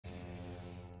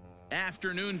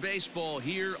Afternoon baseball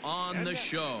here on the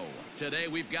show. Today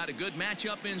we've got a good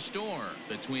matchup in store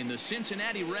between the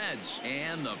Cincinnati Reds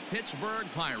and the Pittsburgh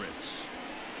Pirates.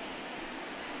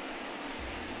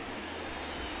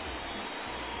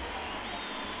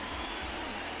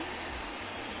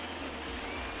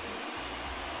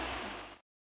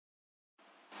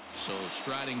 So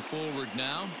striding forward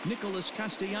now, Nicholas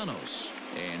Castellanos.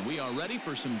 And we are ready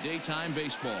for some daytime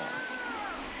baseball.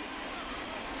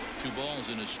 2 balls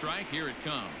and a strike. Here it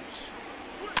comes.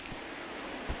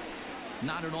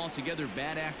 Not an altogether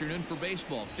bad afternoon for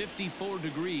baseball. 54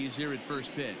 degrees here at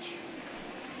first pitch.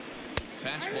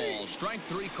 Fastball, strike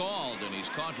 3 called, and he's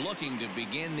caught looking to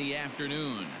begin the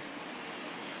afternoon.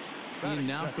 In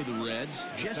now for the Reds,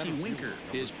 Jesse Winker.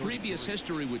 His previous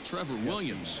history with Trevor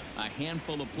Williams, a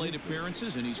handful of plate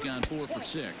appearances, and he's gone 4 for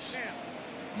 6.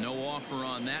 No offer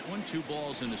on that one. 2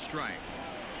 balls and a strike.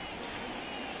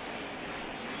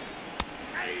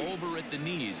 Over at the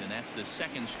knees, and that's the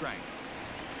second strike.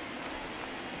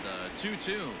 The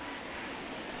 2-2.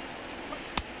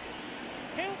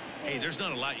 Hey, there's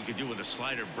not a lot you can do with a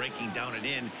slider breaking down and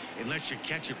in unless you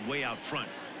catch it way out front.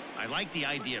 I like the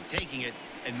idea of taking it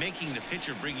and making the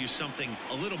pitcher bring you something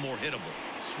a little more hittable.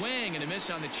 Swing and a miss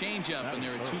on the changeup, and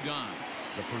there are 2 gone.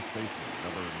 The first baseman,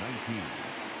 number 19,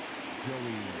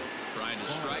 Joey. Trying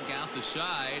to strike out the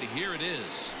side. Here it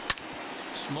is.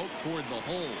 Smoke toward the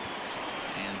hole.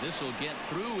 And this will get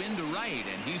through into right,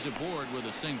 and he's aboard with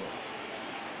a single.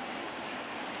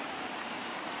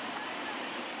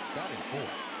 Batting fourth,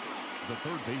 the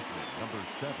third baseman, number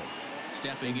 7.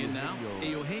 Stepping in now,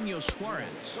 Eugenio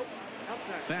Suarez.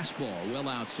 Fastball well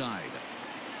outside.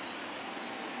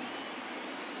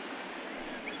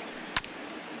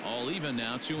 All even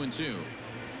now, 2-2.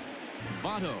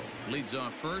 Votto leads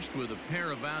off first with a pair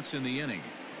of outs in the inning.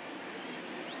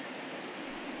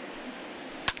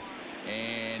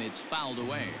 And it's fouled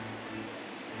away.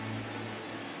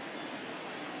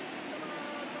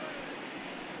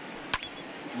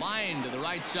 Line to the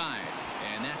right side,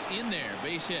 and that's in there.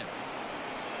 Base hit.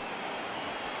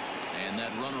 And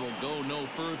that runner will go no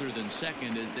further than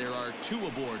second as there are 2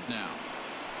 aboard now.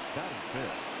 Batting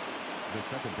fifth, the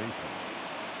second baseman,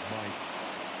 Mike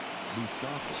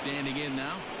Moustakas. Standing in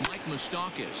now, Mike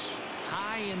Moustakas.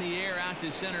 High in the air out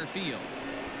to center field.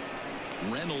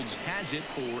 Reynolds has it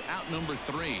for out number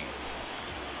 3.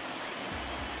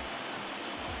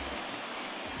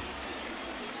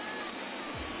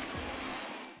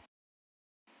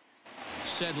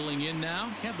 Settling in now,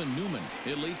 Kevin Newman.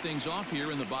 He'll lead things off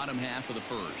here in the bottom half of the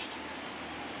first.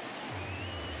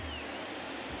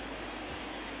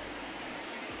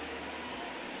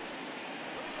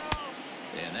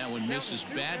 And that one misses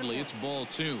badly. It's ball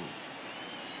 2.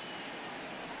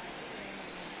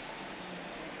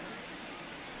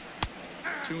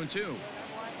 Two and 2.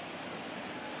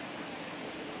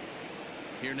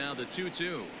 Here now the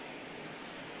 2-2.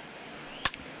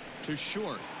 To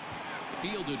short.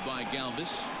 Fielded by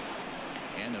Galvis.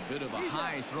 And a bit of a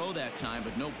high throw that time,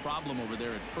 but no problem over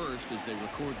there at first as they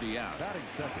record the out.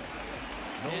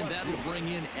 And that'll bring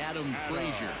in Adam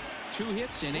Frazier. 2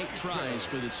 hits and 8 tries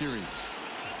for the series.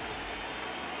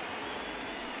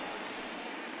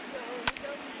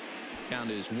 Count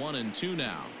is 1-2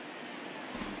 now.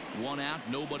 1 out,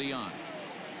 nobody on.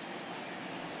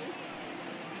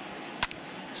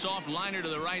 Soft liner to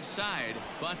the right side,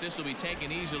 but this will be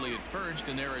taken easily at first,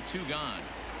 and there are 2 gone.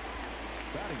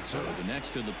 So the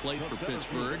next to the plate for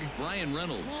Pittsburgh, Brian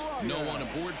Reynolds. No one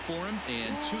aboard for him,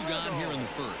 and 2 gone here in the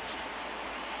first.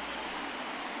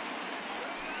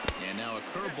 And now a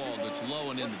curveball that's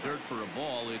low and in the dirt for a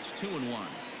ball. It's 2-1.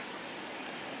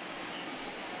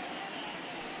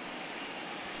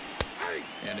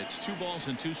 And it's 2 balls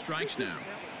and 2 strikes now.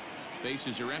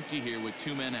 Bases are empty here with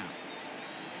 2 men out.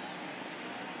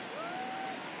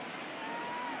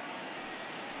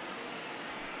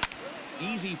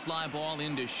 Easy fly ball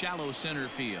into shallow center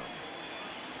field.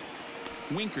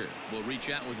 Winker will reach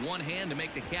out with one hand to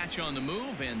make the catch on the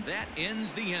move, and that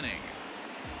ends the inning.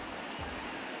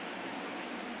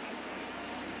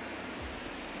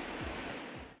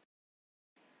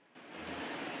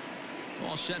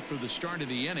 All set for the start of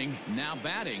the inning. Now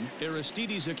batting,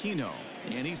 Aristides Aquino,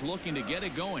 and he's looking to get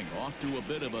it going. Off to a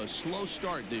bit of a slow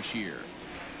start this year.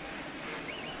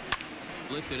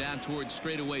 Lifted out towards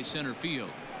straightaway center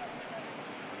field.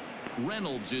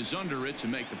 Reynolds is under it to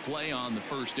make the play on the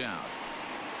first out.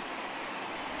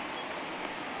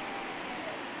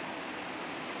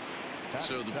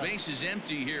 So the base is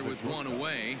empty here with 1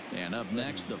 away. And up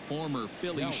next, the former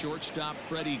Philly shortstop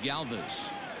Freddie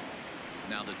Galvis.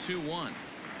 Now the 2-1.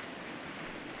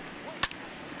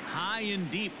 High and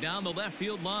deep down the left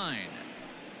field line.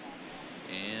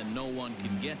 And no one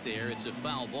can get there. It's a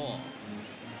foul ball.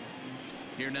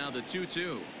 Here now the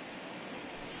 2-2.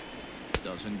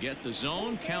 Doesn't get the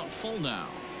zone. Count full now.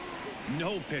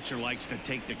 No pitcher likes to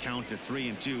take the count to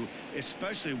 3-2,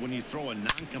 especially when you throw a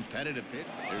non-competitive pitch.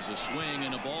 There's a swing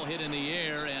and a ball hit in the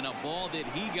air, and a ball that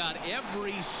he got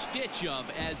every stitch of,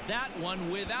 as that one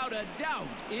without a doubt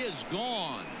is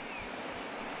gone.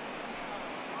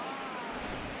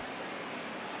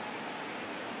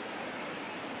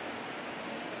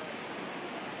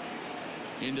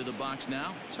 Into the box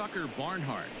now, Tucker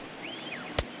Barnhart.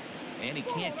 And he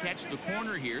can't catch the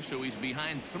corner here, so he's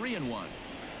behind 3-1.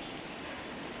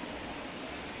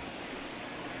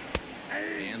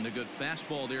 And the good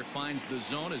fastball there finds the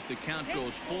zone as the count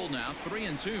goes full now.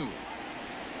 3-2.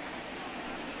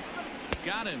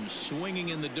 Got him swinging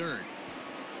in the dirt.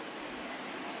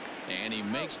 And he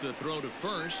makes the throw to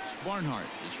first. Barnhart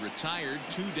is retired.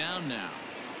 2 down now.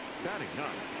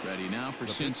 Ready now for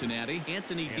Cincinnati,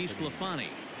 Anthony DeSclafani.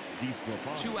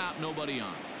 2 out, nobody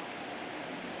on.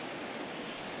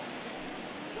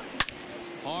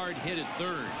 Hard hit at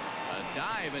third. A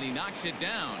dive, and he knocks it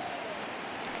down.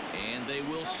 And they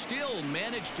will still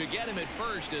manage to get him at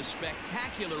first. A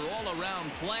spectacular all-around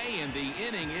play, and the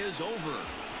inning is over.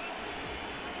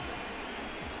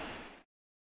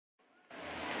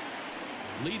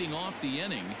 Leading off the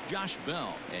inning, Josh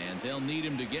Bell, and they'll need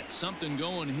him to get something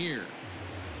going here.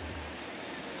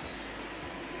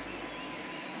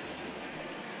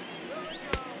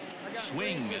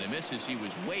 Swing and a miss as he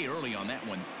was way early on that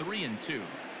one. 3-2.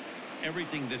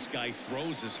 Everything this guy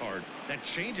throws is hard. That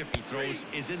changeup he throws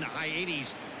is in the high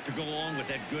 80s to go along with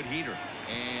that good heater.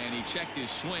 And he checked his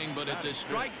swing, but it's a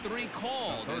strike 3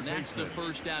 called, and that's the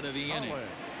first out of the inning.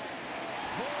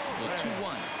 The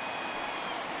 2-1.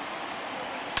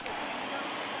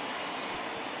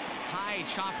 High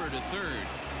chopper to third,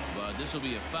 but this will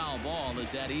be a foul ball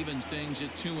as that evens things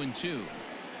at 2-2.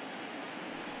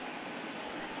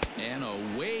 And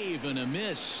a wave and a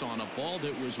miss on a ball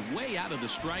that was way out of the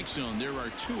strike zone. There are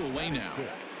 2 away now.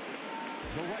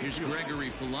 Here's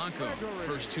Gregory Polanco.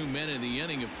 First 2 men in the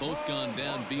inning have both gone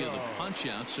down via the punch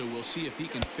out, so we'll see if he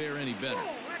can fare any better.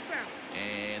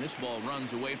 And this ball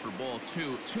runs away for ball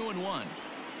 2. 2-1.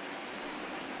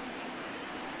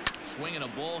 Swinging a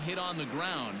ball hit on the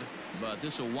ground, but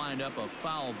this will wind up a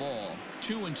foul ball.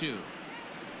 2-2.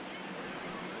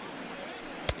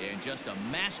 And just a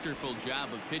masterful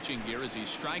job of pitching here as he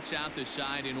strikes out the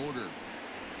side in order.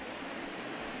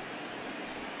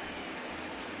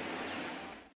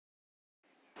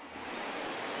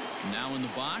 Now in the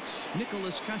box,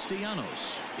 Nicholas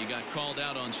Castellanos. He got called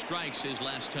out on strikes his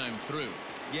last time through.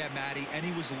 Yeah, Matty, and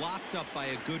he was locked up by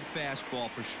a good fastball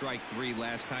for strike 3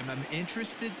 last time. I'm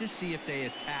interested to see if they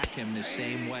attack him the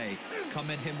same way.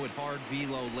 Come at him with hard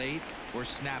velo late or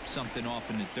snap something off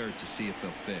in the dirt to see if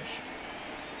he'll fish.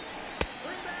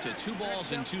 To 2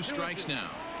 balls and 2 strikes now.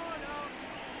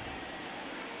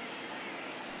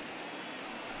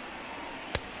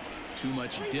 Too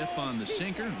much dip on the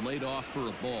sinker, laid off for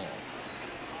a ball.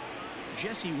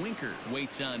 Jesse Winker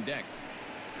waits on deck.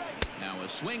 Now a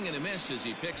swing and a miss as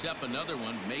he picks up another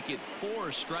one. Make it 4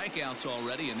 strikeouts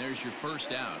already, and there's your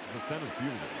first out.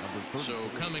 So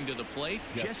coming to the plate,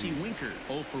 Jesse Winker.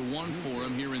 0 for 1 for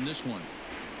him here in this one.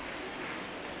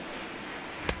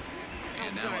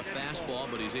 And now a fastball,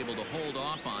 but he's able to hold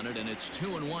off on it, and it's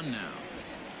 2-1 now.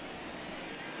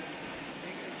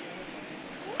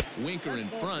 Winker in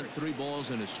front, 3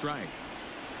 balls and a strike.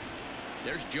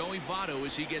 There's Joey Votto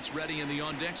as he gets ready in the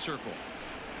on-deck circle.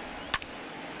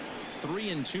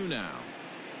 3-2 now.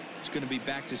 It's going to be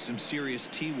back to some serious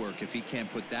tee work if he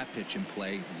can't put that pitch in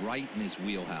play right in his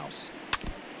wheelhouse.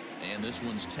 And this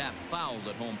one's tapped fouled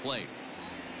at home plate.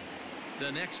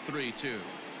 The next 3-2.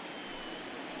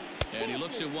 And he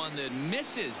looks at one that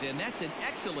misses, and that's an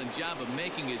excellent job of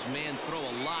making his man throw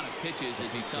a lot of pitches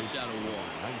as he toughs out a wall.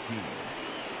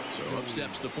 So up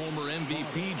steps the former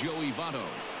MVP, Joey Votto.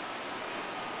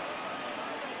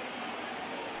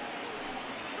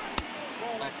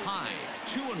 Up high,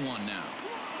 2-1 now.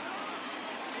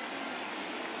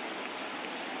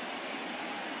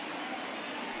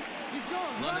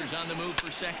 Runners on the move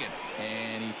for second,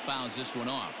 and he fouls this one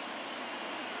off.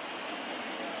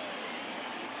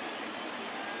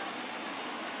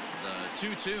 The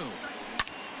 2-2.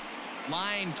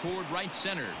 Line toward right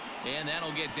center, and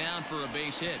that'll get down for a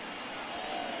base hit.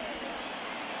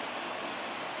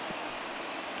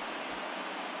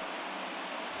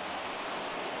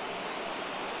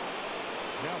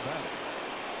 Now batting,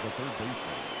 the third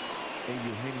baseman,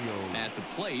 Eugenio. At the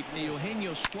plate,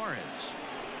 Eugenio Suarez.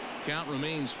 Count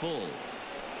remains full.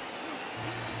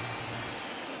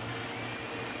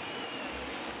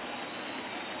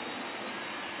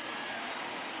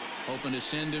 Hoping to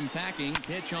send him packing.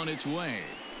 Pitch on its way.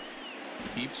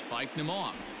 Keeps fighting him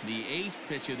off. The 8th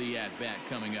pitch of the at-bat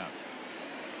coming up.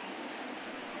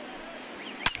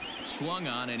 Swung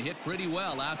on and hit pretty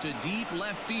well out to deep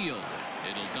left field.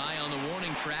 It'll die on the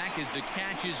warning track as the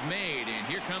catch is made, and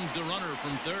here comes the runner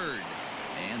from third.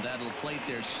 And that'll plate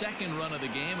their second run of the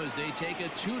game as they take a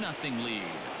 2-0 lead.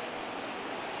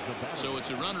 So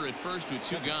it's a runner at first with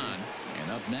 2 gone.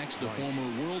 And up next, the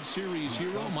former World Series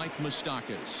hero Mike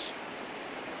Moustakas.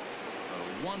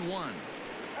 1-1.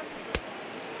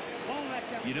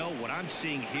 You know, what I'm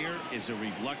seeing here is a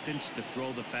reluctance to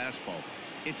throw the fastball.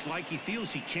 It's like he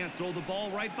feels he can't throw the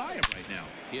ball right by him right now.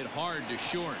 Hit hard to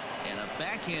short, and a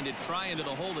backhanded try into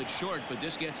the hole that's short, but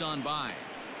this gets on by.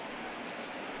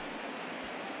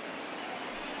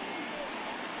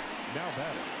 Now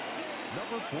batting,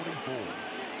 number 44.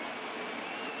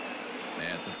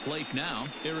 At the plate now,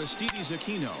 Aristides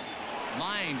Aquino.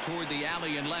 Line toward the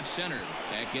alley in left center.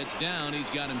 That gets down. He's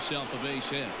got himself a base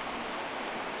hit.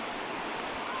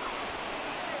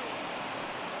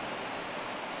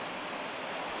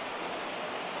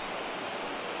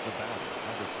 The batter,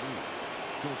 number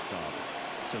 3, shortstop.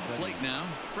 To the plate now,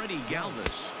 Freddie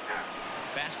Galvis.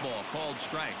 Fastball called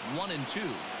strike. 1-2.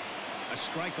 A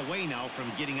strike away now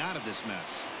from getting out of this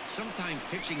mess. Sometimes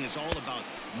pitching is all about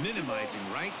minimizing,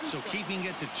 right? So keeping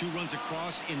it to 2 runs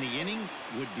across in the inning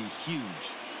would be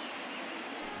huge.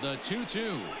 The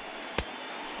 2-2.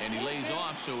 And he lays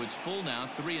off, so it's full now,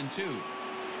 3-2.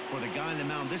 For the guy on the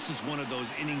mound, this is one of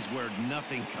those innings where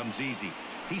nothing comes easy.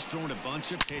 He's thrown a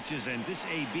bunch of pitches, and this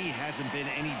AB hasn't been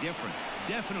any different.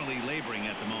 Definitely laboring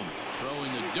at the moment.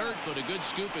 Throwing the dirt, but a good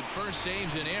scoop at first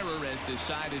saves an error as this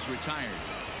side is retired.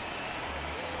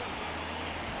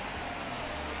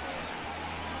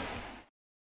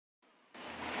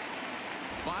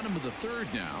 Bottom of the third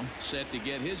now, set to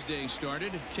get his day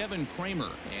started, Kevin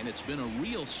Kramer. And it's been a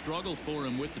real struggle for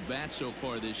him with the bat so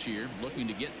far this year, looking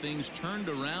to get things turned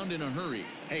around in a hurry.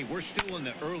 Hey, we're still in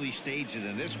the early stages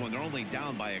in this one. They're only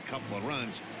down by a couple of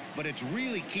runs, but it's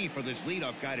really key for this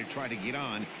leadoff guy to try to get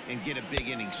on and get a big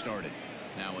inning started.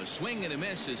 Now a swing and a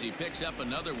miss as he picks up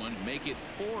another one. Make it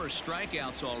 4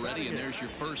 strikeouts already, and there's your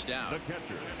first out.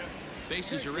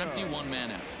 Bases are empty, 1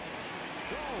 man out.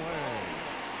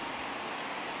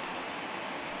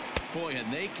 Boy,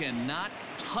 and they cannot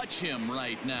touch him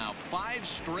right now. 5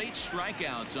 straight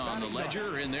strikeouts on the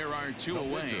ledger, and there are 2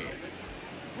 away.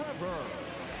 The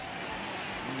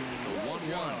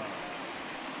 1-1.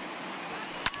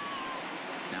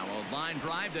 Now a line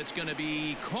drive that's going to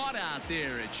be caught out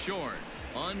there at short.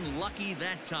 Unlucky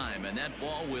that time, and that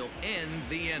ball will end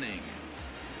the inning.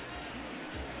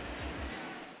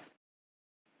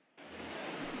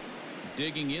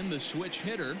 Digging in the switch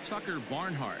hitter, Tucker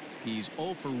Barnhart. He's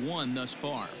 0 for 1 thus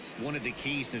far. One of the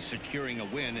keys to securing a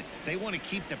win, they want to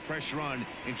keep the pressure on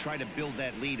and try to build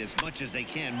that lead as much as they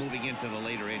can moving into the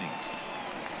later innings.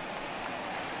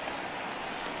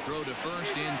 Throw to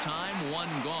first in time, 1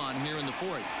 gone here in the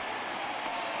 4th.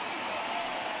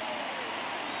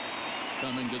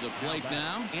 Coming to the plate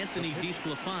now, Anthony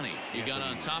DeSclafani. He got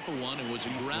on top of one and was a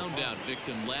ground out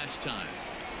victim last time.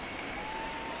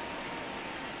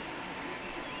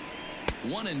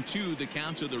 1-2 the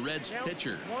count to the Reds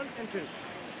pitcher. 1-2.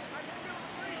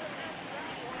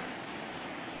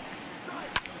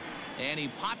 And he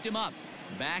popped him up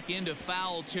back into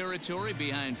foul territory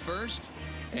behind first.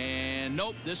 And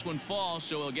nope, this one falls,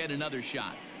 so he'll get another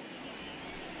shot.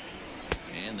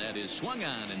 And that is swung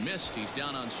on and missed. He's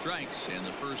down on strikes, and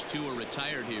the first 2 are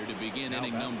retired here to begin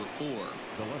inning number 4. The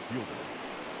left fielder.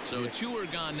 So 2 are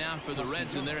gone now for the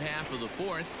Reds in their half of the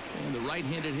 4th. And the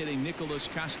right-handed hitting Nicholas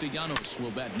Castellanos will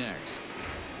bat next.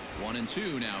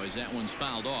 1-2 now as that one's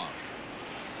fouled off.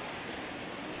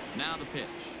 Now the pitch.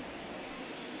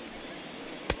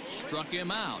 Struck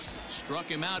him out. Struck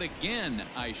him out again,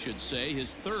 I should say.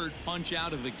 His 3rd punch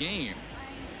out of the game.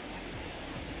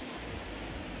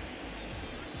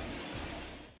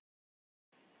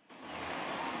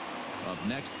 Up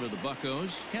next for the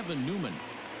Buccos, Kevin Newman.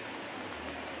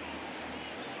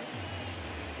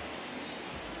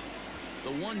 The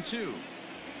 1-2.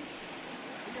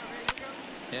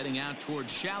 Heading out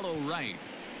towards shallow right.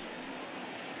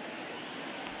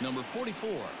 Number 44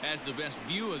 has the best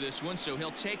view of this one, so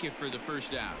he'll take it for the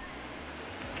first out.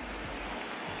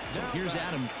 So here's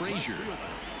Adam Frazier.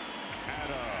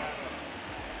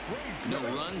 No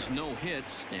runs, no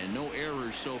hits, and no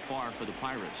errors so far for the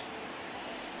Pirates.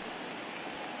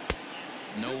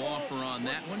 No offer on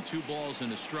that one. 2 balls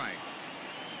and a strike.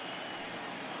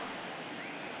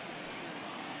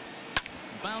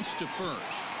 Bounce to first.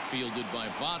 Fielded by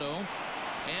Votto.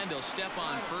 And he'll step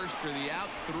on first for the out.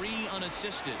 3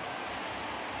 unassisted.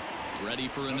 Ready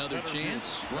for another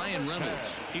chance. Ryan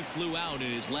Reynolds. He flew out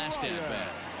in his last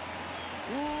at-bat.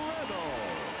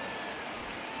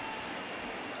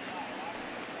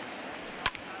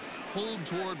 Pulled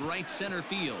toward right center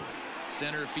field.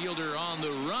 Center fielder on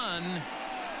the run.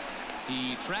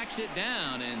 He tracks it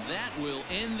down, and that will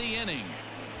end the inning.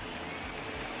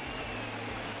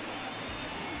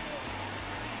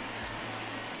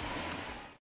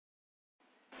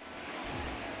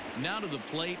 Now to the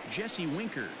plate, Jesse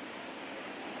Winker.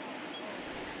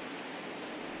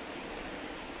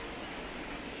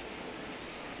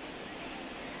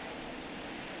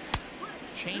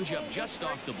 Changeup just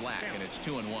off the black, and it's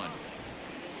 2-1.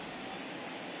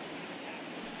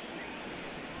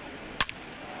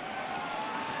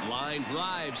 Line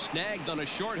drive snagged on a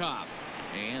short hop.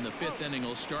 And the 5th inning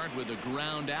will start with a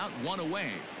ground out, 1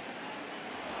 away.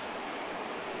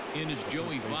 In is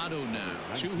Joey Votto now.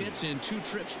 2 hits and 2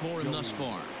 trips for him thus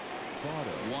far.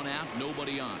 1 out,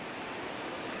 nobody on.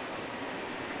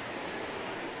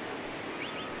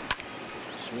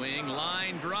 Swing,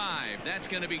 line drive. That's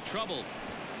going to be trouble.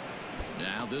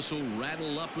 Now this will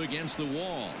rattle up against the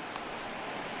wall.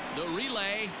 The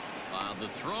relay. The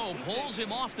throw pulls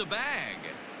him off the bag.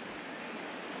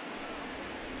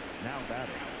 Now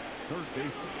batting, third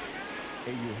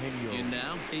baseman, In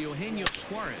now, Eugenio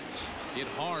Suarez. Hit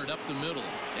hard up the middle,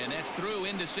 and that's through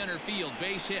into center field.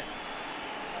 Base hit.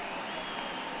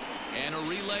 And a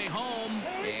relay home,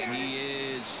 and he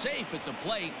is safe at the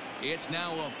plate. It's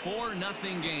now a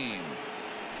 4-0 game.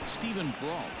 Stephen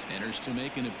Brault enters to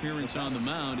make an appearance on the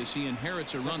mound as he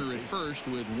inherits a runner at first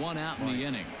with 1 out in the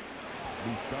inning.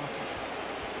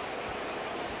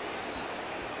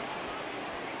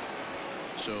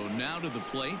 So now to the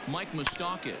plate, Mike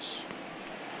Moustakas.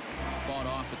 Fought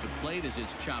off at the plate as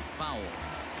it's chopped foul.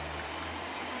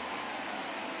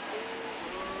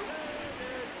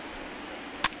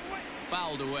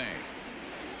 Fouled away.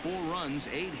 4 runs,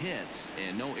 8 hits,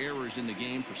 and no errors in the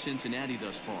game for Cincinnati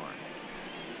thus far.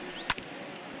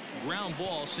 Ground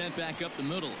ball sent back up the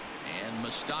middle, and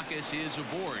Moustakas is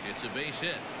aboard. It's a base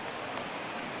hit.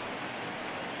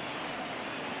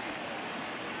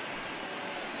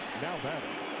 Now batting,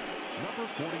 number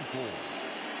 44.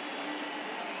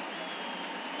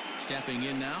 Stepping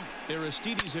in now,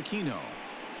 Aristides Aquino.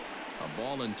 A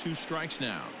ball and 2 strikes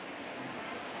now.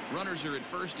 Runners are at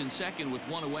first and second with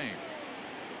 1 away.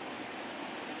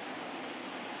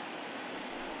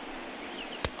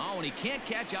 Oh, and he can't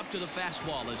catch up to the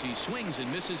fastball as he swings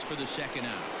and misses for the 2nd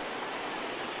out.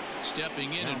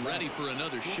 Stepping in and ready for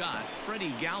another shot,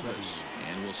 Freddie Galvis.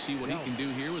 And we'll see what he can do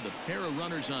here with a pair of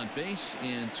runners on base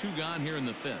and 2 gone here in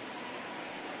the 5th.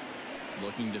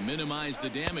 Looking to minimize the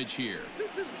damage here.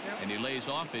 And he lays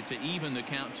off it to even the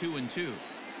count 2-2.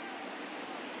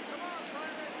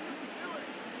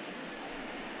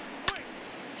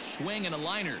 Swing and a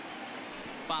liner.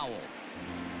 Foul.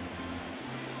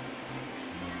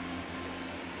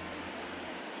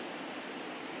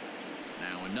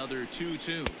 Now another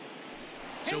 2-2.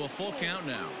 So a full count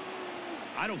now.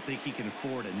 I don't think he can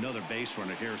afford another base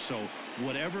runner here, so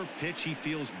whatever pitch he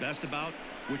feels best about,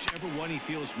 whichever one he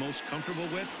feels most comfortable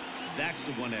with, that's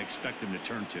the one I expect him to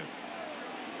turn to.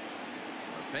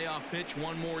 A payoff pitch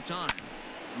one more time.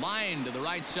 Line to the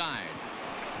right side.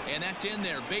 And that's in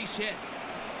there. Base hit.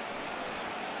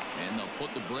 And they'll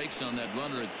put the brakes on that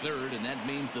runner at third, and that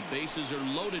means the bases are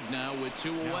loaded now with 2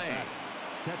 away.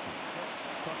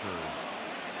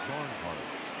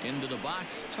 Into the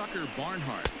box, Tucker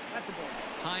Barnhart.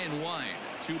 High and wide.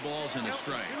 2 balls and a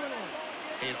strike.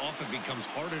 It often becomes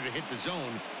harder to hit the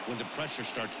zone when the pressure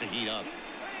starts to heat up.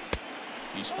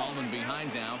 He's fallen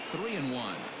behind now,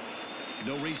 3-1.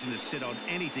 No reason to sit on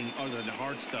anything other than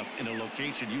hard stuff in a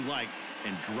location you like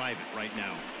and drive it right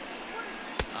now.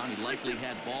 He likely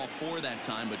had ball 4 that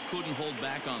time, but couldn't hold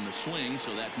back on the swing,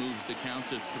 so that moves the count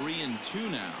to 3-2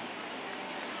 now.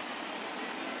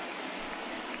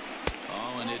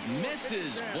 Oh, and it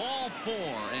misses. Ball 4,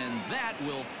 and that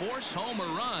will force home a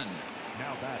run.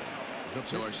 Now batting.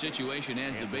 So our situation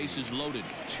has the bases loaded,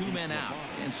 2 men out,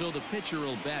 and so the pitcher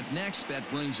will bat next. That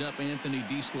brings up Anthony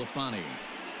DeSclafani.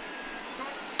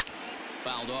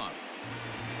 Fouled off.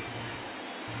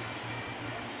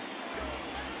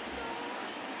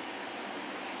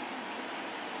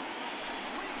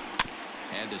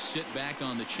 Had to sit back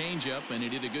on the changeup, and he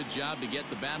did a good job to get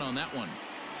the bat on that one.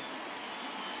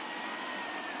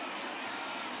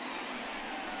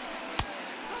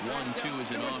 One-two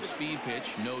is an off-speed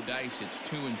pitch. No dice. It's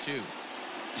 2-2. You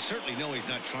certainly know he's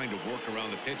not trying to work around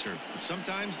the pitcher, but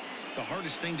sometimes The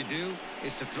hardest thing to do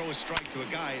is to throw a strike to a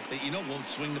guy that you know won't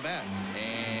swing the bat.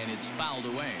 And it's fouled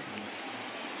away.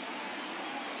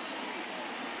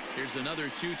 Here's another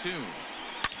 2-2.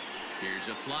 Here's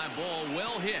a fly ball,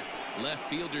 well hit. Left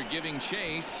fielder giving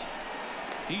chase.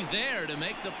 He's there to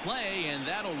make the play, and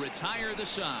that'll retire the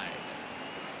side.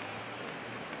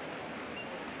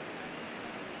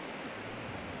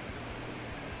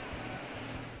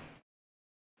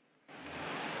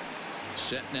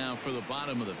 Set now for the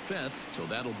bottom of the fifth, so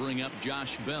that'll bring up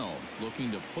Josh Bell,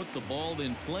 looking to put the ball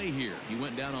in play here. He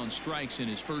went down on strikes in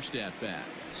his first at-bat.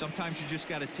 Sometimes you just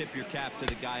got to tip your cap to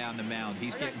the guy on the mound.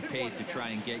 He's getting paid to try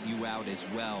and get you out as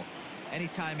well.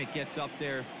 Anytime it gets up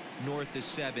there north of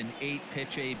 7, 8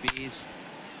 pitch ABs,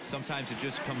 sometimes it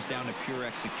just comes down to pure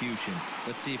execution.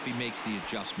 Let's see if he makes the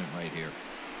adjustment right here.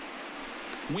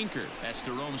 Winker has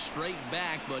to roam straight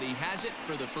back, but he has it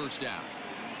for the first out.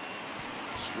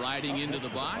 Striding into the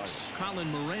box,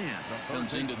 Colin Moran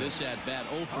comes into this at-bat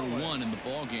 0 for 1 in the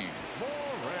ball game.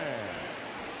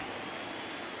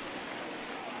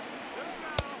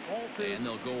 And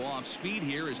they'll go off speed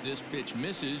here as this pitch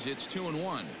misses. It's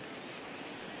 2-1.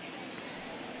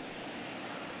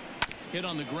 Hit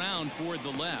on the ground toward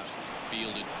the left.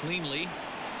 Fielded cleanly.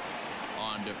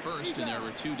 On to first, and there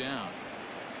were 2 down.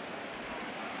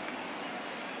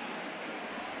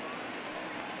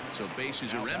 So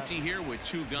bases are empty here with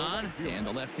 2 gone, and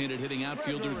the left-handed hitting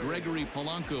outfielder Gregory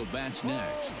Polanco bats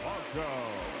next.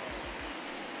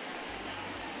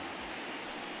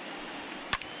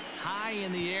 High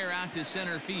in the air out to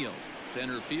center field.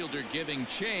 Center fielder giving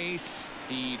chase.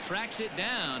 He tracks it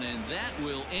down, and that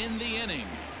will end the inning.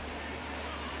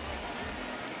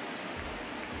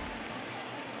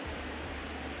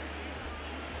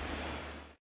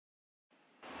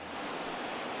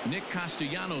 Nick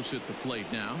Castellanos at the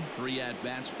plate now. 3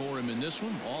 at-bats for him in this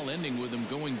one, all ending with him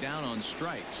going down on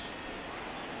strikes.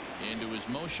 Into his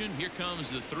motion. Here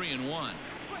comes the 3-1.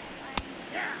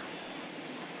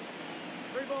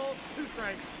 3 balls, 2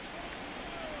 strikes.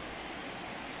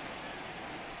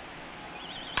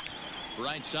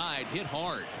 Right side hit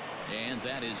hard, and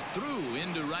that is through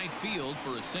into right field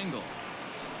for a single.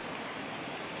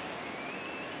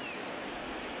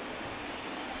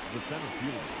 The center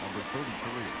fielder, number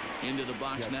 33. Into the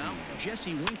box now,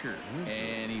 Jesse Winker,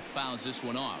 and he fouls this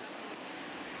one off.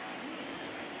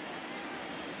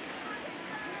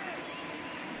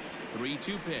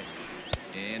 Three-two pitch,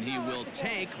 and he will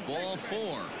take ball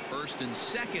 4. First and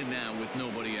second now with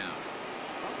nobody out.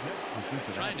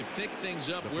 Trying to pick things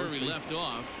up where he left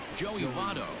off, Joey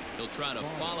Votto. He'll try to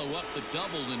follow up the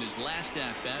double in his last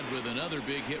at-bat with another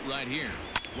big hit right here.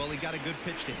 Well, he got a good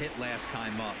pitch to hit last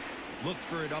time up. Looked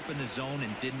for it up in the zone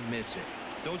and didn't miss it.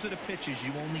 Those are the pitches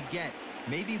you only get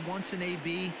maybe once an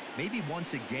AB, maybe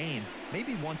once a game,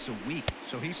 maybe once a week.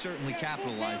 So he certainly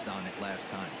capitalized on it last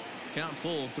time. Count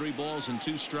full, 3 balls and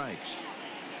 2 strikes.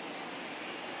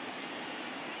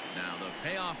 Now the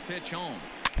payoff pitch home.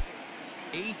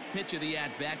 8th pitch of the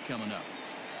at-bat coming up.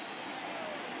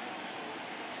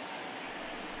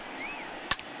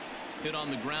 Hit on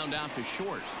the ground out to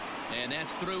short. And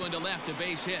that's through into left, a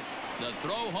base hit. The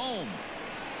throw home.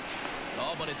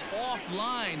 Oh, but it's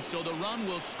offline, so the run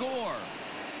will score.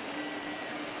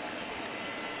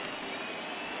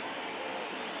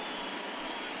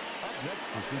 Up next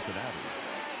for Cincinnati,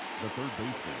 the third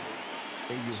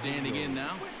baseman. Standing in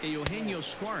now, Eugenio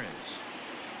Suarez.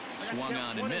 Swung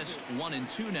on and missed.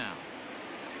 1-2 now.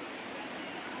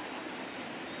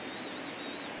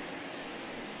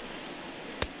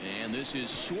 And this is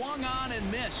swung on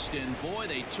and missed, and boy,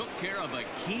 they took care of a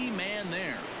key man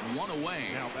there. 1 away.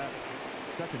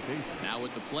 Second base. Now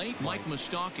at the plate, Mike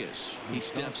Moustakas. He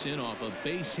steps in off a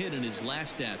base hit in his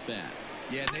last at-bat.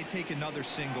 Yeah, they take another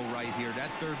single right here.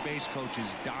 That third base coach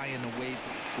is dying to wait.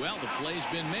 Well, the play's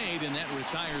been made, and that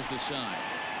retires the side.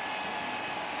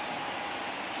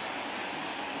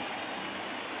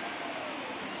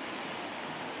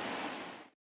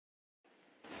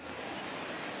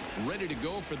 Ready to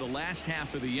go for the last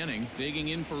half of the inning. Digging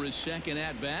in for his second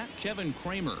at-bat, Kevin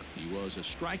Kramer. He was a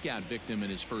strikeout victim in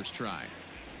his first try.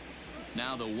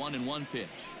 Now the 1-1 pitch.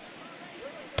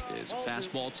 Is a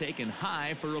fastball taken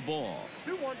high for a ball.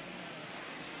 2-1.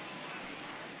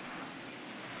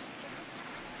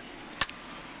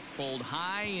 Pulled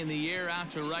high in the air out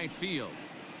to right field.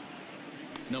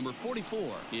 Number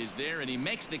 44 is there, and he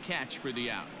makes the catch for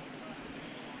the out.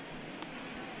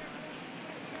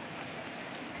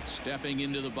 Stepping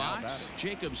into the box,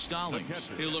 Jacob Stallings.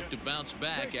 He'll look to bounce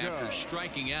back after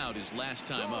striking out his last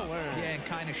time up. Yeah, and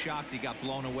kind of shocked he got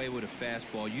blown away with a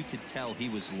fastball. You could tell he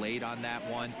was late on that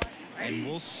one. And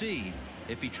we'll see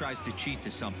if he tries to cheat to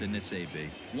something this AB.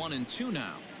 1-2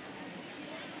 now.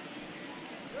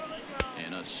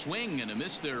 And a swing and a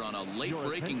miss there on a late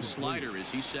breaking slider as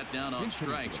he set down on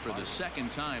strikes for the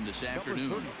second time this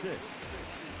afternoon.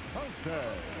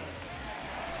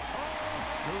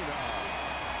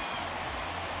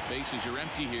 Bases are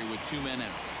empty here with 2 men out.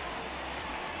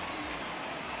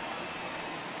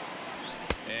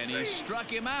 And he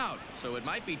struck him out, so it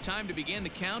might be time to begin the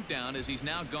countdown as he's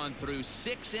now gone through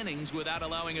 6 innings without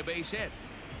allowing a base hit.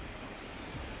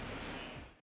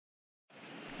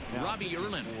 Robbie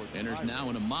Erlin enters now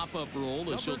in a mop-up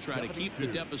role as he'll try to keep the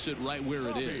deficit right where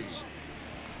it is.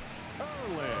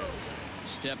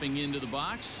 Stepping into the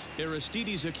box,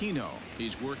 Aristides Aquino.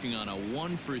 He's working on a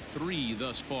 1-for-3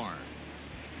 thus far.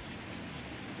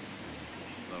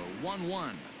 The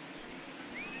 1-1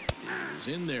 is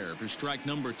in there for strike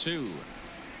number 2.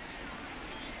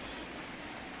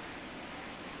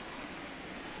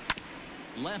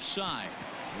 Left side,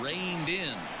 reined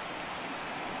in.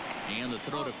 And the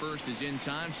throw to first is in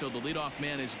time, so the leadoff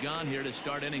man is gone here to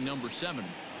start inning number 7.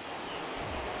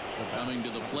 Coming to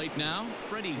the plate now,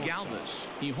 Freddie Galvis.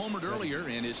 He homered earlier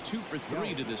and is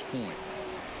 2-for-3 to this point.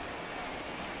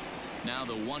 Now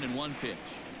the 1-1 pitch.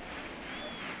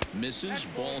 Misses,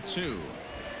 ball 2.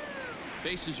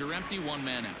 Bases are empty, 1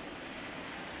 man out.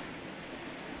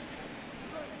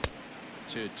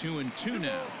 To 2-2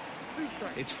 now.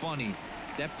 It's funny,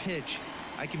 that pitch,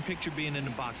 I can picture being in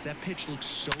the box. That pitch looks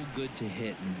so good to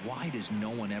hit, and why does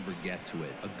no one ever get to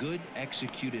it? A good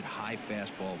executed high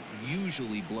fastball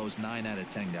usually blows 9 out of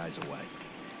 10 guys away.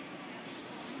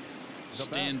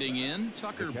 Standing in,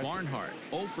 Tucker Barnhart.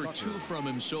 0-for-2 from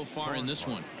him so far in this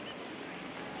one.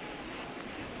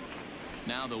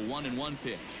 Now the 1-1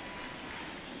 pitch.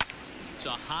 It's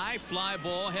a high fly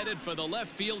ball headed for the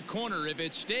left field corner. If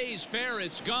it stays fair,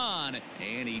 it's gone.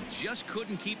 And he just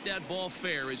couldn't keep that ball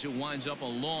fair as it winds up a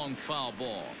long foul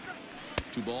ball.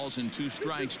 2 balls and 2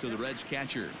 strikes to the Reds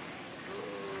catcher.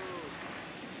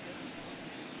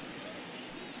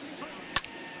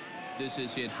 This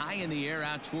is hit high in the air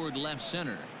out toward left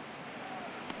center.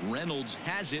 Reynolds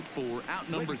has it for out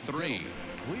number 3.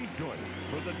 Please join us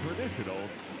for the traditional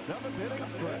 7th inning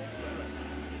stretch.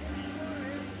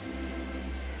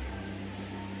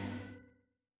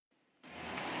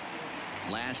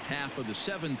 Last half of the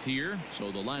 7th here,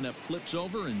 so the lineup flips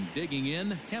over, and digging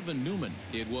in, Kevin Newman.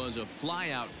 It was a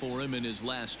flyout for him in his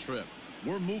last trip.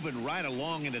 We're moving right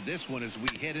along into this one as we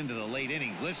head into the late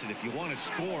innings. Listen, if you want to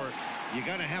score, you're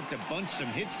going to have to bunch some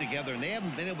hits together, and they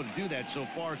haven't been able to do that so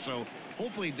far. So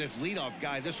hopefully this leadoff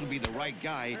guy, this will be the right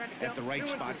guy at the right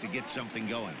spot to get something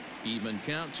going. Even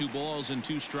count, 2 balls and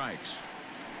 2 strikes.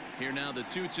 Here now the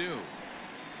 2-2.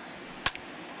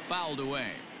 Fouled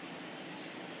away.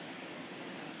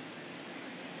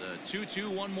 The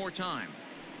 2-2 one more time.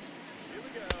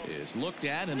 Is looked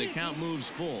at, and the count moves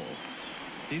full.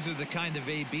 These are the kind of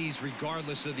ABs,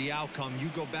 regardless of the outcome, you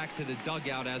go back to the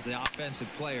dugout as the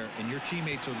offensive player, and your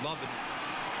teammates are loving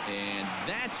it. And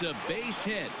that's a base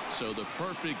hit, so the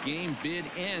perfect game bid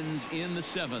ends in the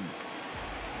 7th.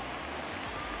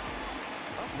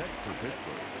 Up next for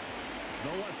Pittsburgh,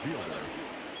 the left fielder.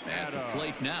 At the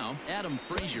plate now, Adam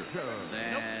Frazier.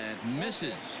 That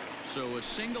misses. So a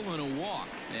single and a walk,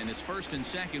 and it's first and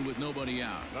second with nobody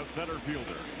out. The center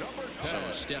fielder, number 10.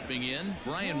 So stepping in,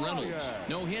 Brian Reynolds.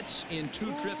 No hits in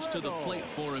 2 trips to the plate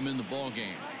for him in the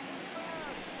ballgame.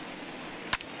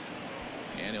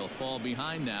 And he'll fall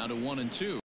behind now to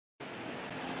 1-2.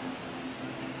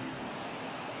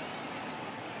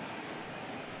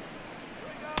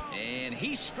 And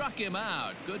he struck him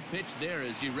out. Good pitch there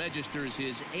as he registers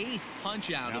his 8th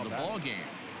punch out of the ballgame.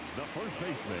 The first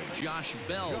baseman, Josh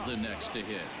Bell, the next to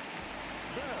hit.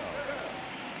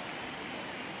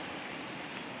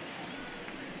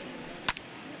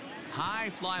 High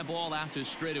fly ball out to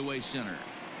straightaway center.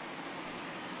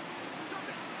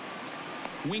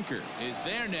 Winker is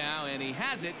there now, and he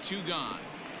has it. 2 gone.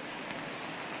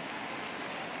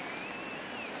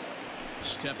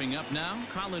 Stepping up now,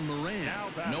 Colin Moran.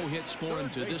 No hits for him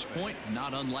to this point,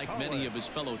 not unlike many of his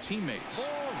fellow teammates.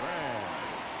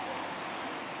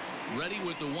 Ready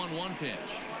with the 1-1 pitch.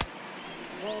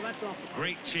 Well, that's off.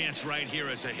 Great chance right here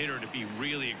as a hitter to be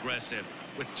really aggressive.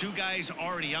 With 2 guys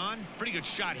already on, pretty good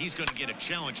shot. He's going to get a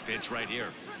challenge pitch right here.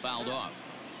 Fouled off.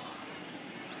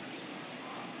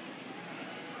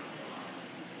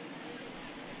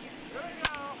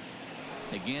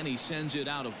 Again, he sends it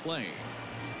out of play.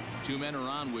 2 men are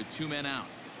on with 2 men out.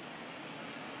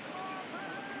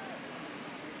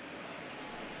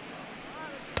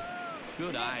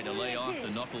 Good eye to lay off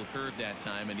the knuckle curve that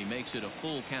time, and he makes it a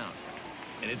full count.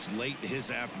 And it's late in his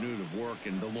afternoon of work,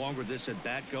 and the longer this at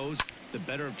bat goes, the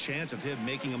better chance of him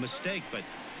making a mistake. But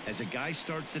as a guy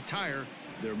starts to tire,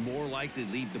 they're more likely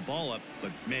to leave the ball up.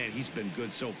 But man, he's been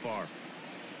good so far.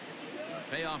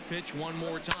 Payoff pitch one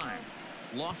more time.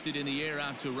 Lofted in the air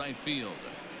out to right field.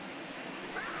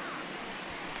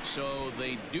 So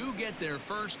they do get their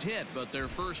first hit, but their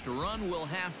first run will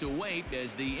have to wait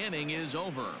as the inning is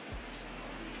over.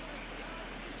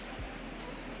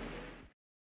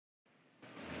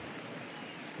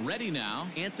 Ready now,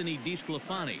 Anthony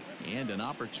DeSclafani, and an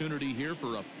opportunity here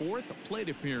for a fourth plate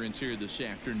appearance here this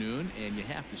afternoon, and you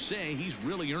have to say he's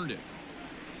really earned it.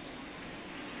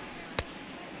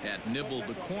 Had nibbled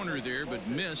the corner there, but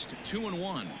missed.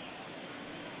 2-1.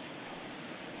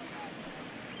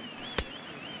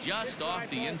 Just off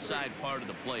the inside part of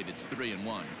the plate. It's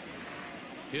 3-1.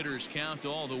 Hitters count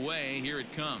all the way. Here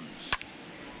it comes.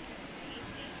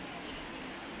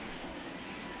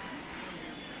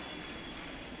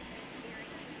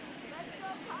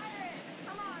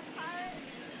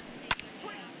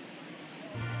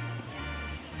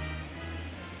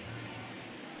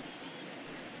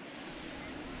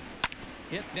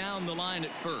 Hit down the line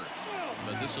at first,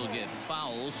 but this will get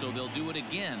foul, so they'll do it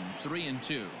again.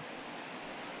 3-2.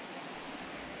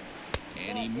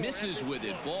 And he misses with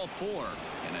it. Ball 4.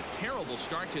 And a terrible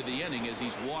start to the inning as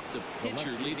he's walked the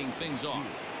pitcher leading things off.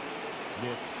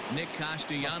 Nick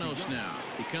Castellanos now.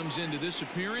 He comes into this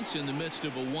appearance in the midst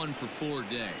of a 1-for-4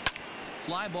 day.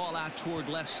 Fly ball out toward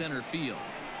left center field.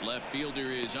 Left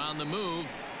fielder is on the move,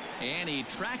 and he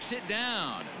tracks it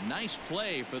down. Nice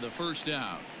play for the first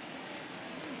out.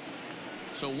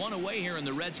 So one away here in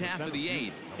the Reds' half of the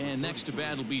 8th. And next to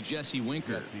bat will be Jesse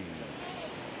Winker.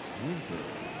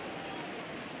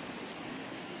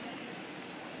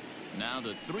 Now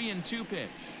the 3-2 pitch.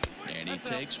 And he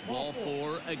takes ball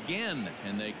 4 again.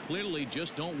 And they clearly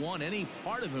just don't want any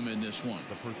part of him in this one.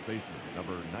 The first baseman,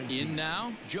 number 19. In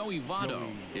now, Joey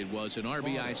Votto. It was an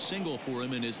RBI single for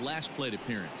him in his last plate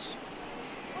appearance.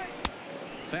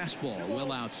 Fastball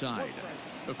well outside.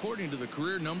 According to the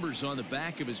career numbers on the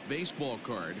back of his baseball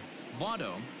card,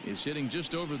 Votto is hitting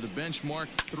just over the benchmark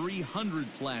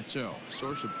 300 plateau.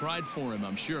 Source of pride for him,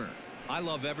 I'm sure. I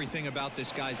love everything about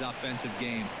this guy's offensive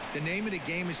game. The name of the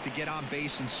game is to get on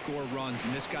base and score runs,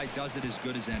 and this guy does it as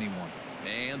good as anyone.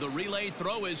 And the relay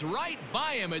throw is right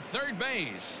by him at third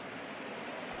base.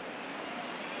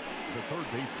 The third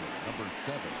baseman, number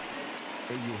 7,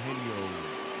 Eugenio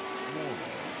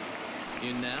Suarez.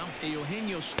 In now,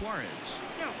 Eugenio Suarez.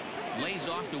 Lays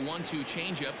off the 1-2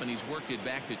 changeup, and he's worked it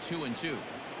back to 2-2.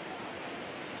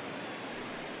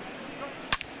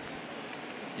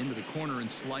 Into the corner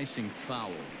and slicing foul.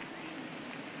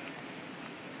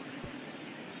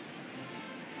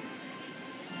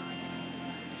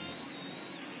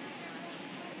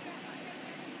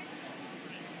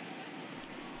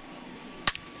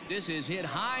 This is hit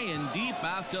high and deep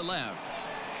out to left.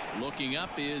 Looking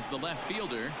up is the left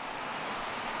fielder.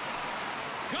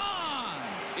 Gone!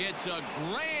 It's a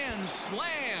grand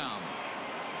slam.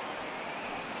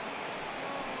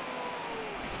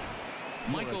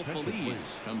 Michael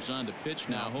Feliz comes on to pitch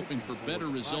now, hoping for better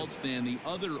results than the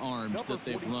other arms that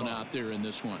they've run out there in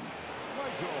this one.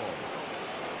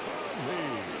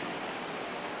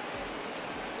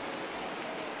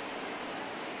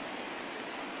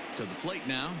 To the plate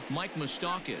now, Mike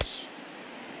Moustakas.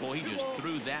 Well, he just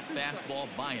threw that fastball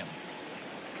by him.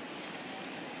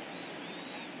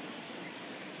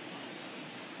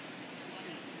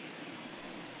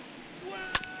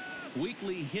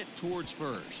 Weekly hit towards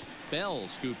first. Bell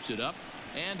scoops it up,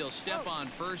 and he'll step on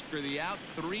first for the out.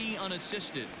 3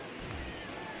 unassisted.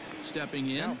 Stepping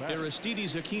in,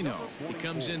 Aristides Aquino. He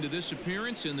comes into this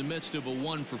appearance in the midst of a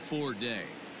 1-for-4 day.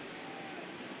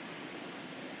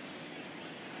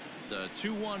 The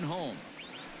 2-1 home.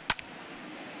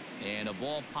 And a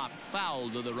ball popped foul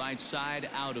to the right side,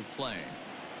 out of play.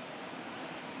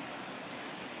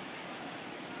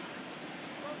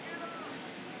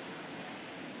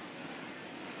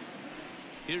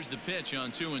 Here's the pitch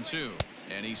on 2-2.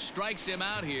 And he strikes him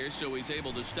out here, so he's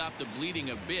able to stop the bleeding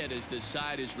a bit as this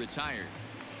side is retired.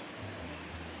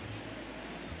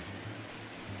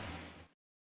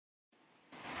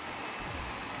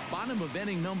 Bottom of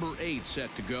inning number 8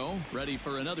 set to go. Ready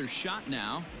for another shot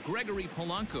now. Gregory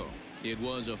Polanco. It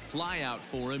was a flyout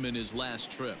for him in his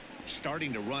last trip.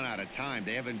 Starting to run out of time.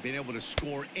 They haven't been able to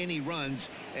score any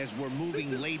runs as we're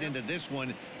moving late into this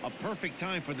one. A perfect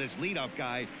time for this leadoff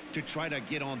guy to try to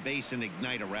get on base and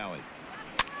ignite a rally.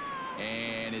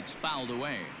 And it's fouled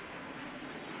away.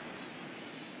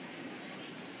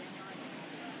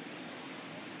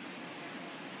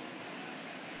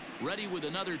 Ready with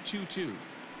another 2-2.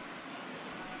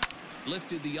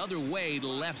 Lifted the other way to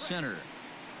left center.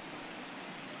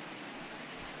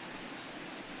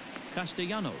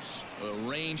 Castellanos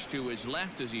arranged to his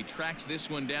left as he tracks this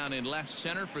one down in left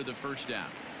center for the first down.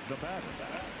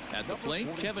 At the plate,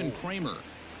 Kevin Kramer.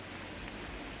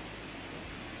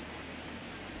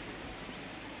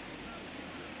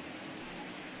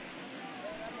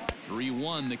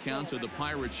 (3-1) the count to the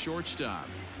Pirates shortstop.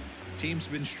 Team's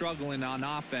been struggling on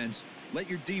offense. Let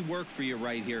your D work for you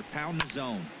right here. Pound the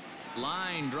zone.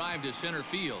 Line drive to center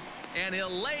field, and he'll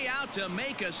lay out to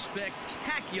make a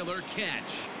spectacular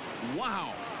catch.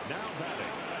 Wow.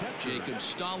 Jacob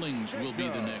Stallings will be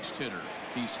the next hitter.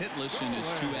 He's hitless in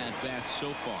his 2 at-bats so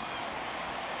far.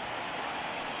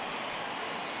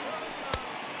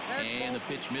 And the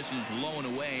pitch misses low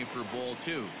and away for ball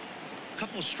 2. A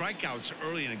couple of strikeouts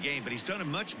early in the game, but he's done a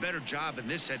much better job in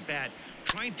this at-bat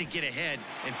trying to get ahead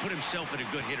and put himself in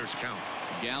a good hitter's count.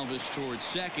 Galvis towards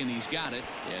second. He's got it.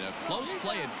 And a close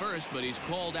play at first, but he's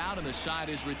called out and the side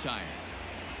is retired.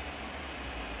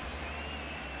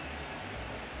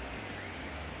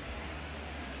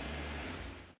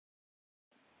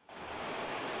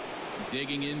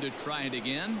 Digging in to try it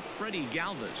again, Freddie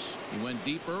Galvis. He went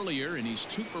deep earlier, and he's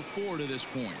 2 for 4 to this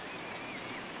point.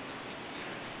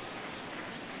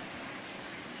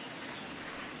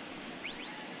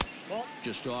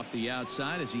 Just off the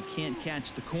outside as he can't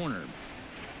catch the corner.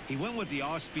 He went with the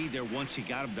off speed there once he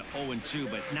got him to 0-2,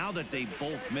 but now that they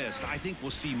both missed, I think we'll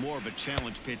see more of a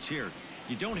challenge pitch here.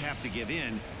 You don't have to give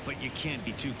in, but you can't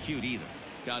be too cute either.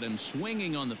 Got him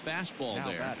swinging on the fastball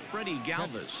there. Freddie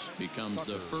Galvis becomes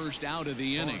the first out of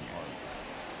the inning.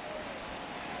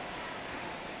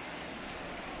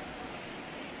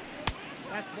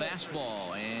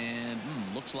 Fastball, and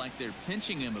looks like they're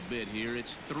pinching him a bit here.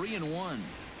 It's 3-1.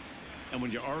 And when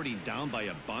you're already down by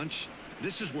a bunch,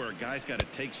 this is where a guy's got to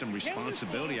take some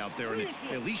responsibility out there and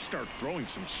at least start throwing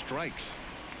some strikes.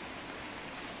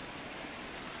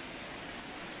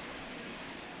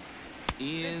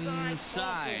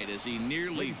 Inside as he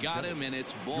nearly got him, and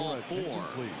it's ball 4.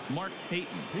 Mark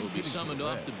Payton will be summoned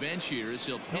off the bench here as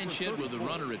he'll pinch hit with a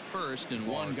runner at first and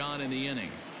 1 gone in the inning.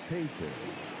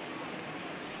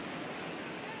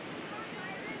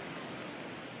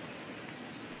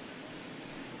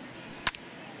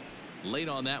 Late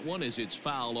on that one as it's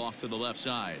fouled off to the left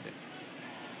side.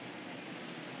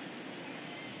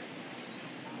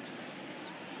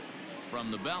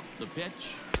 From the belt, the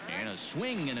pitch, and a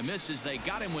swing and a miss as they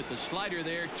got him with the slider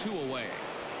there. 2 away.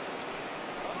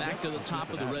 Back to the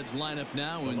top of the Reds lineup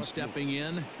now, and stepping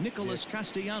in, Nicholas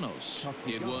Castellanos.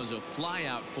 It was a fly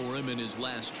out for him in his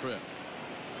last trip.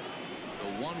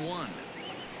 The 1-1.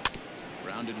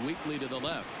 Grounded weakly to the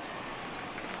left.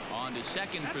 On to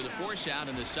second for the force out,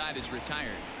 and the side is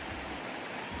retired.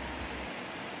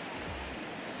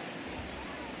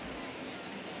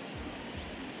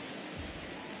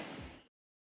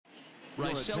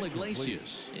 Raisel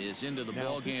Iglesias is into the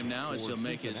ball game now as he'll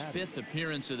make his 5th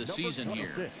appearance of the season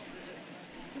here.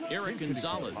 Eric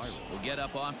Gonzalez will get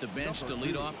up off the bench to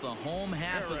lead off the home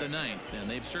half of the 9th, and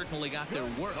they've certainly got their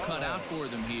work cut out for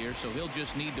them here, so he'll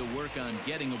just need to work on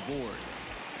getting aboard.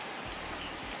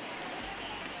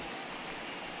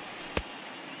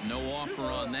 No offer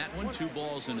on that one. 2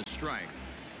 balls and a strike.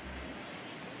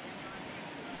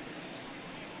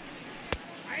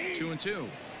 2-2.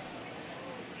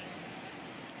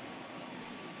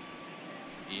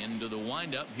 Into the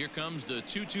windup. Here comes the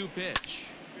 2-2 pitch.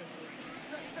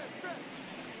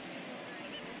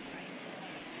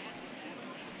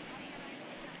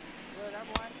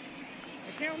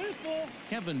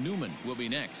 Kevin Newman will be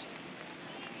next.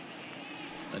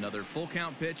 Another full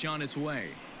count pitch on its way.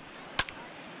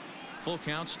 Full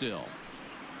count still.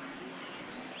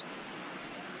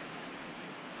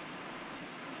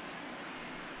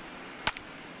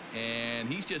 And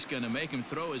he's just going to make him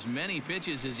throw as many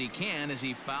pitches as he can as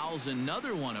he fouls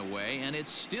another one away, and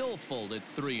it's still full at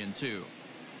 3-2.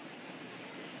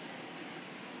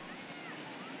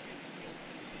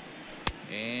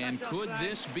 And could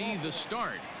this be the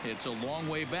start? It's a long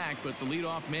way back, but the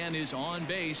leadoff man is on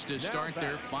base to start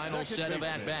their final set of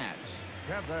at-bats.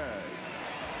 The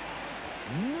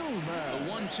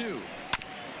 1-2.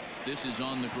 This is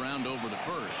on the ground over to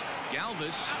first.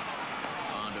 Galvis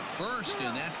on to first,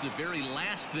 and that's the very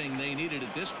last thing they needed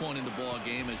at this point in the ball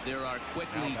game, as there are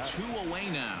quickly 2 away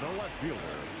now.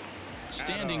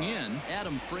 Standing in,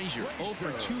 Adam Frazier 0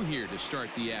 for 2 here to start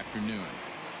the afternoon.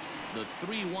 The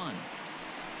 3-1.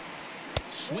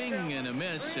 Swing and a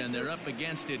miss, and they're up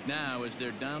against it now as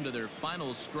they're down to their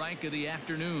final strike of the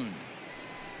afternoon.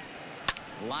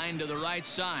 Line to the right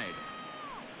side,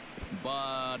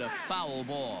 but a foul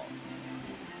ball.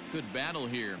 Good battle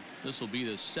here. This will be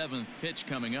the 7th pitch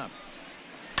coming up.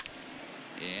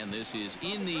 And this is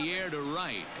in the air to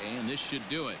right, and this should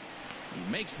do it. He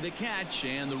makes the catch,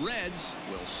 and the Reds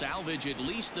will salvage at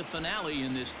least the finale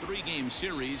in this 3-game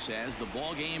series as the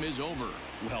ball game is over.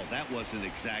 Well, that wasn't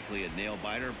exactly a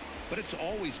nail-biter, but it's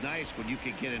always nice when you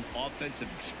can get an offensive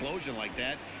explosion like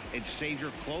that and save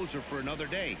your closer for another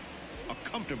day. A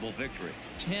comfortable victory.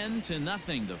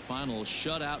 10-0, the final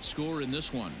shutout score in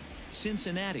this one.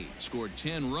 Cincinnati scored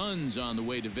 10 runs on the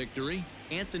way to victory.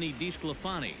 Anthony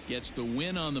DeSclafani gets the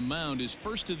win on the mound, his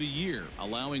first of the year,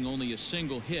 allowing only a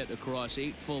single hit across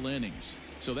 8 full innings.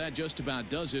 So that just about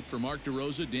does it for Mark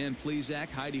DeRosa, Dan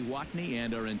Plesac, Heidi Watney,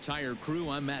 and our entire crew.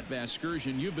 I'm Matt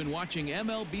Vasgersian. You've been watching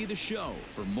MLB The Show.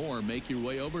 For more, make your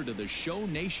way over to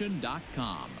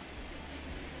theshownation.com.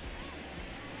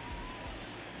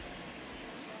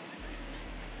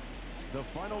 The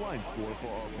final line score for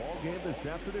our ball game this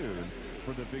afternoon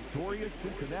for the victorious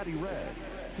Cincinnati Reds.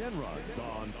 10 runs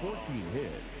on 14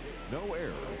 hits. No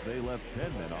errors. They left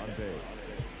 10 men on base.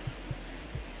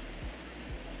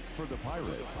 For the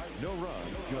Pirates, no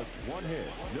runs, just 1 hit.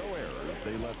 No errors.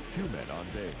 They left 2 men on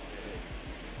base.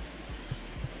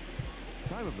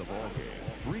 Time of the ball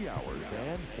game, 3 hours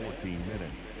and 14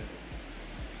 minutes.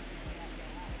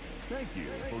 Thank you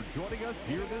for joining us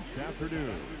here this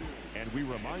afternoon. And we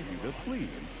remind you to please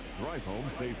drive home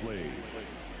safely.